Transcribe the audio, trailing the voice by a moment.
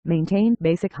Maintain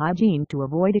basic hygiene to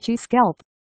avoid itchy scalp.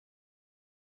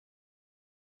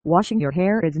 Washing your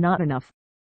hair is not enough.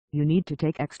 You need to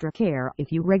take extra care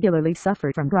if you regularly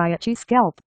suffer from dry itchy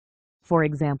scalp. For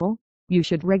example, you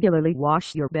should regularly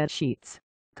wash your bed sheets,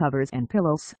 covers and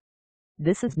pillows.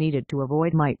 This is needed to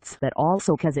avoid mites that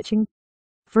also cause itching.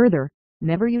 Further,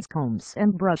 never use combs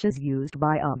and brushes used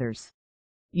by others.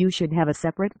 You should have a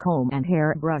separate comb and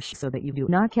hair brush so that you do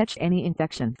not catch any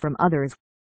infection from others.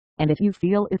 And if you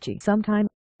feel itchy sometime,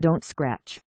 don't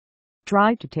scratch.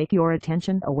 Try to take your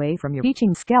attention away from your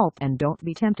itching scalp and don't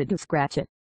be tempted to scratch it.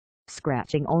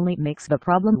 Scratching only makes the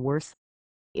problem worse.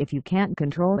 If you can't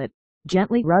control it,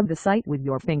 gently rub the site with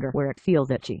your finger where it feels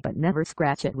itchy, but never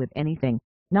scratch it with anything,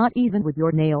 not even with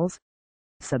your nails.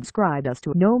 Subscribe us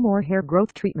to know more hair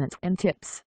growth treatments and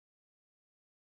tips.